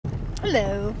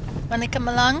Hello. Wanna come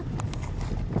along?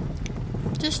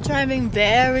 Just driving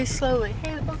very slowly.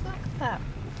 Hey, look at that.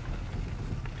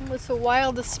 It was a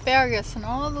wild asparagus and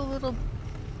all the little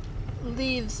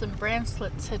leaves and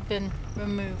branchlets had been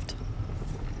removed.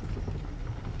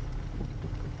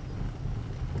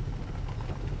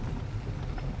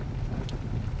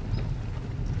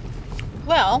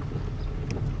 Well,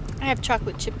 I have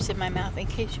chocolate chips in my mouth in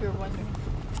case you were wondering.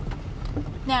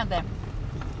 Now then,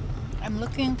 I'm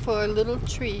looking for little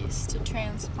trees to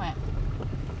transplant.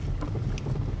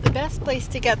 The best place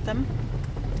to get them,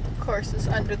 of course, is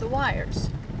under the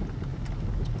wires.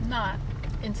 Not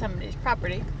in somebody's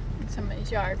property, in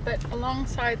somebody's yard, but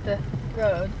alongside the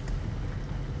road.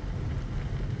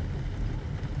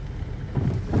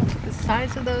 The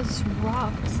size of those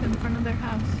rocks in front of their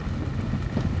house.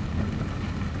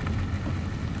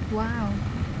 Wow.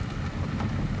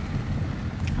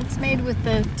 It's made with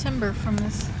the timber from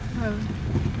this road.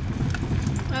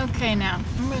 Okay, now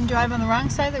I'm going to drive on the wrong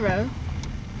side of the road.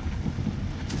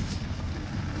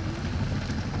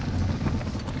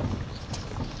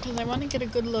 Because I want to get a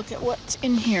good look at what's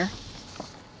in here.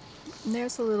 And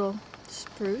there's a little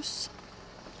spruce.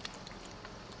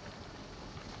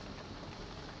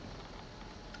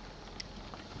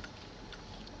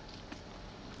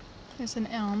 There's an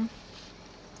elm.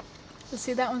 But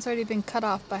see, that one's already been cut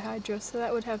off by hydro, so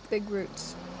that would have big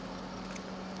roots.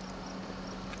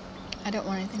 I don't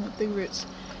want anything with big roots.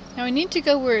 Now I need to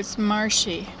go where it's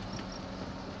marshy.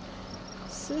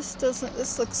 So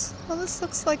this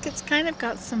looks like it's kind of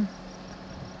got some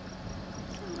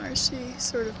marshy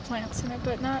sort of plants in it,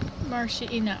 but not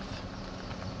marshy enough.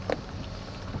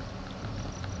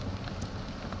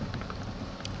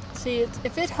 See,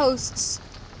 if it hosts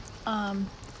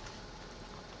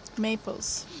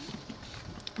maples,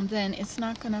 then it's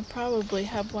not going to probably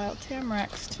have wild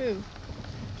tamaracks too.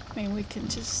 I mean, we can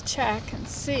just check and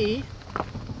see,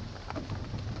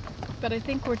 but I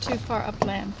think we're too far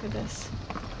upland for this.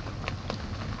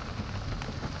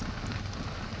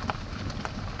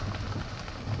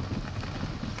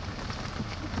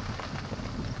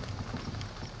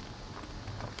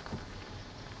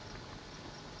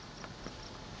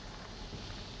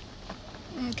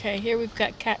 Okay, here we've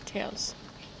got cattails.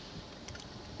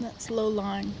 That's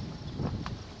low-lying.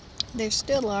 There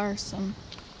still are some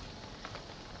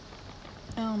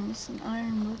elms and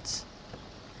ironwoods.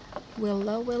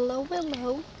 Willow,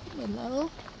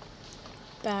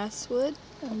 basswood.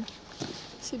 And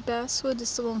see, basswood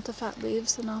is the one with the fat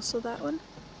leaves, and also that one.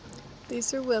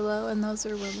 These are willow, and those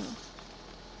are willow.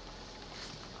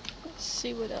 Let's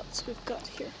see what else we've got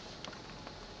here.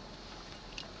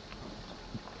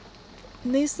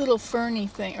 And these little ferny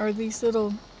things, or these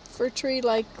little fir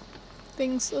tree-like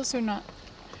things, those are not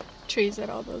trees at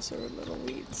all, those are little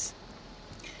weeds.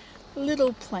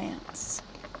 Little plants.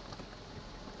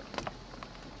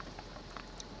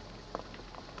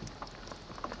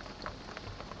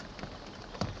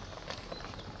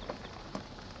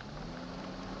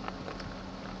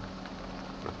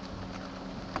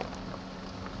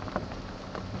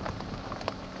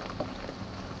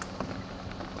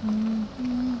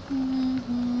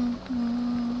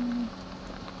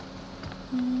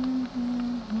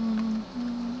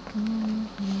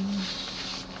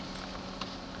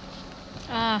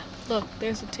 Ah, look,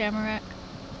 there's a tamarack.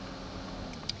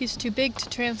 He's too big to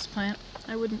transplant.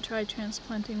 I wouldn't try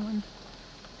transplanting one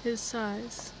his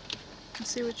size. You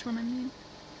see which one I mean?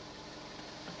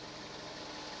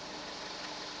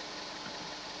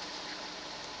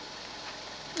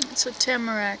 It's a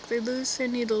tamarack. They lose their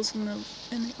needles in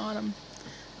the autumn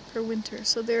for winter,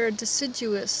 so they're a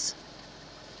deciduous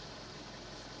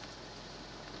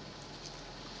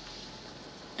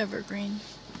evergreen.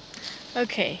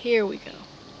 Okay, here we go.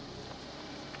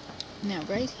 Now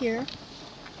right here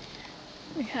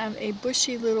we have a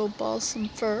bushy little balsam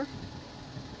fir.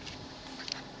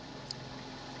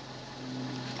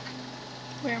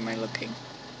 Where am I looking?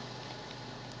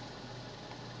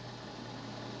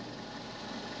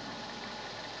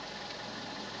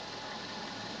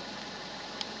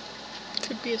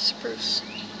 Could be a spruce.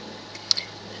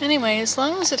 Anyway, as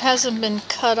long as it hasn't been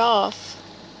cut off.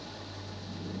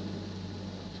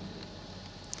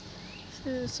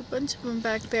 There's a bunch of them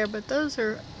back there, but those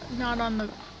are not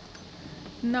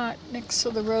next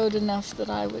to the road enough that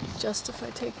I would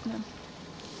justify taking them.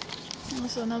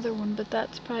 There's another one, but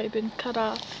that's probably been cut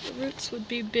off. The roots would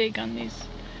be big on these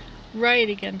right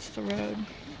against the road.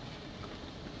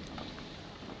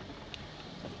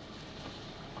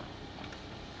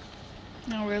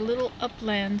 Now we're little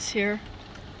uplands here.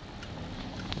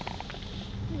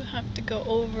 We'll have to go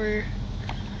over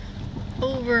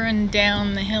and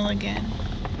down the hill again.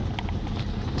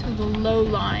 of the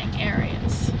low-lying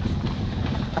areas.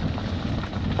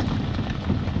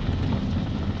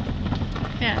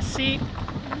 Yeah, see?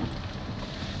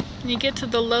 When you get to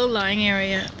the low-lying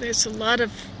area, there's a lot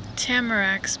of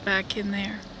tamaracks back in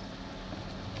there.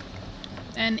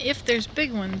 And if there's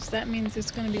big ones, that means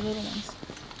there's going to be little ones.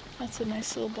 That's a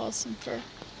nice little balsam fir.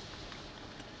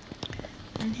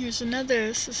 And here's another,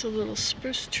 this is a little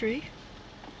spruce tree.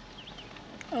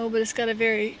 Oh, but it's got a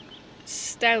very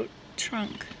stout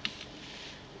trunk.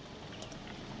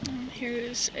 And here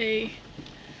is a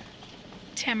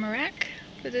tamarack,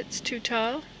 but it's too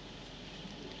tall.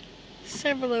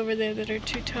 Several over there that are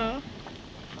too tall.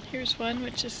 Here's one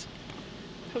which is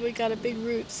probably got a big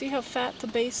root. See how fat the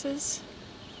base is?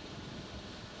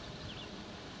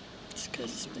 It's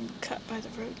because it's been cut by the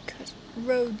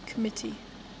road committee.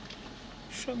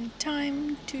 From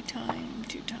time to time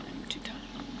to time to time.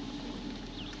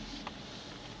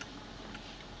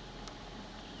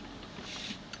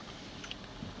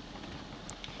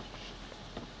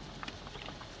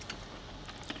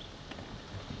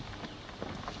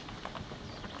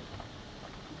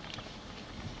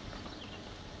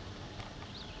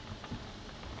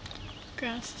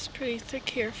 Grass is pretty thick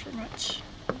here for much.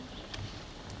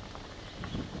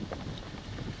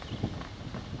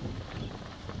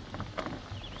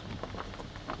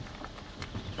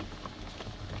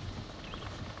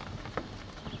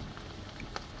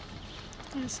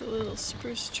 There's a little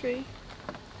spruce tree.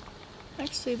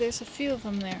 Actually, there's a few of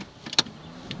them there.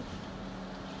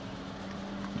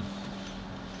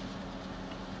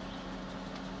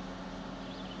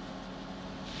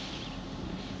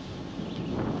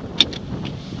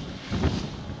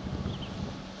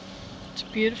 It's a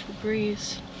beautiful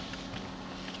breeze.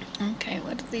 Okay,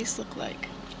 what do these look like?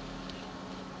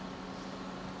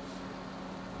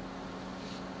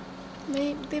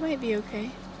 They might be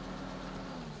okay.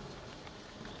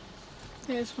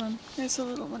 There's one. There's a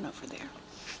little one over there.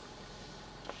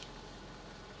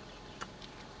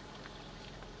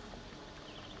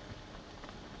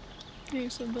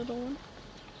 Here's a little one.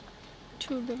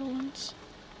 Two little ones.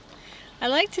 I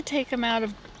like to take them out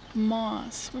of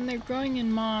moss. When they're growing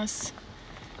in moss,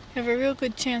 you have a real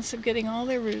good chance of getting all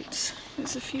their roots.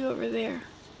 There's a few over there.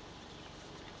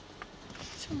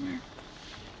 Somewhere.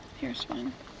 Here's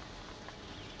one.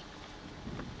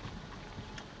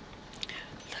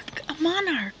 Look, a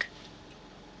monarch.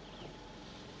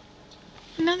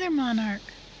 Another monarch.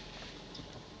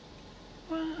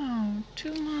 Wow,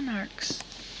 two monarchs.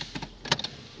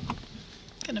 I'm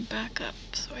gonna back up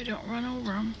so I don't run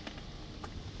over them.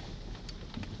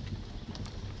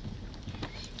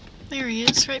 There he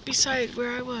is, right beside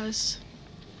where I was.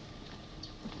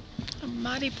 A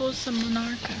mariposa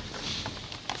monarca.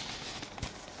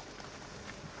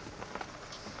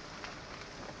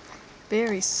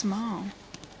 Very small.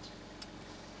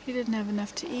 He didn't have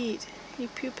enough to eat. He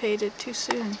pupated too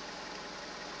soon.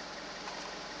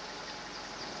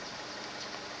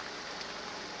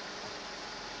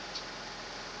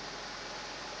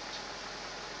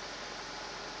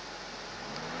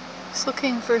 He's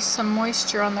looking for some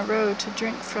moisture on the road to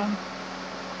drink from.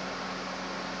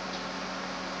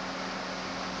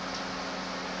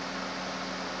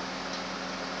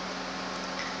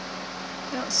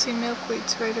 I don't see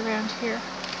milkweeds right around here.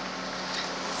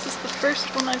 This is the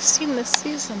first one I've seen this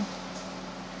season.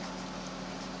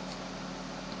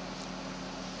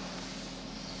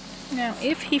 Now,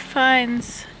 if he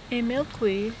finds a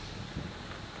milkweed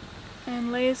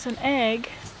and lays an egg,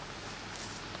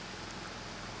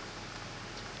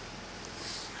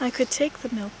 I could take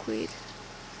the milkweed.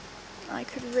 I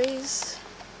could raise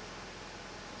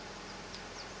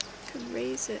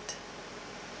it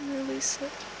and release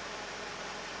it.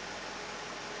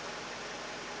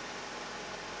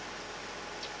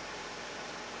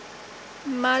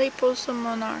 Mariposa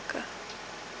monarca.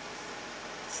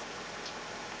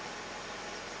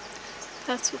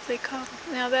 That's what they call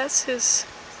him. Now that's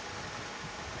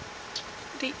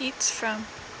what he eats from.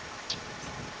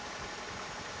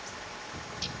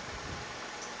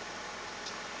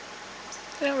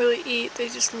 They don't really eat, they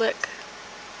just lick.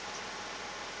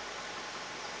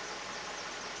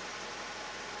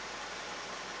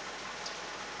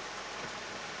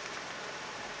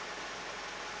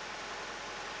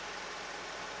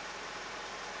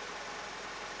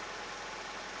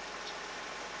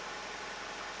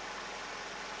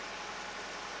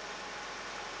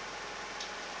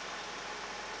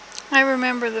 I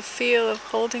remember the feel of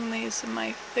holding these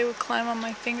they would climb on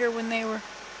my finger when they would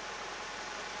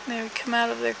come out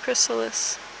of their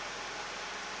chrysalis.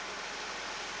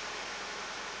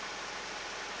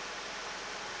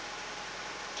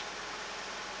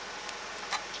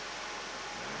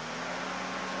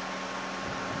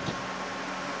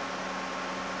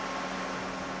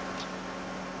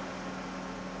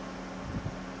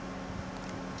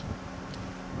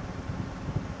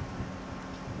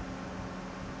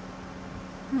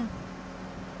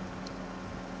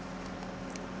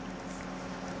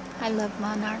 I love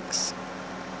monarchs.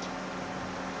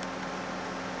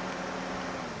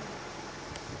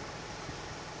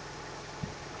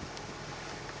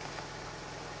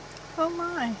 Oh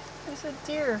my, there's a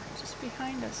deer just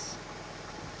behind us.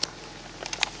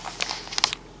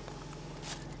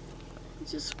 He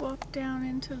just walked down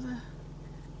into the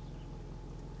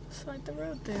side the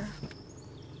road there.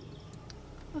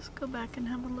 Let's go back and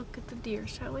have a look at the deer,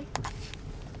 shall we?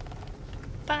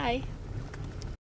 Bye.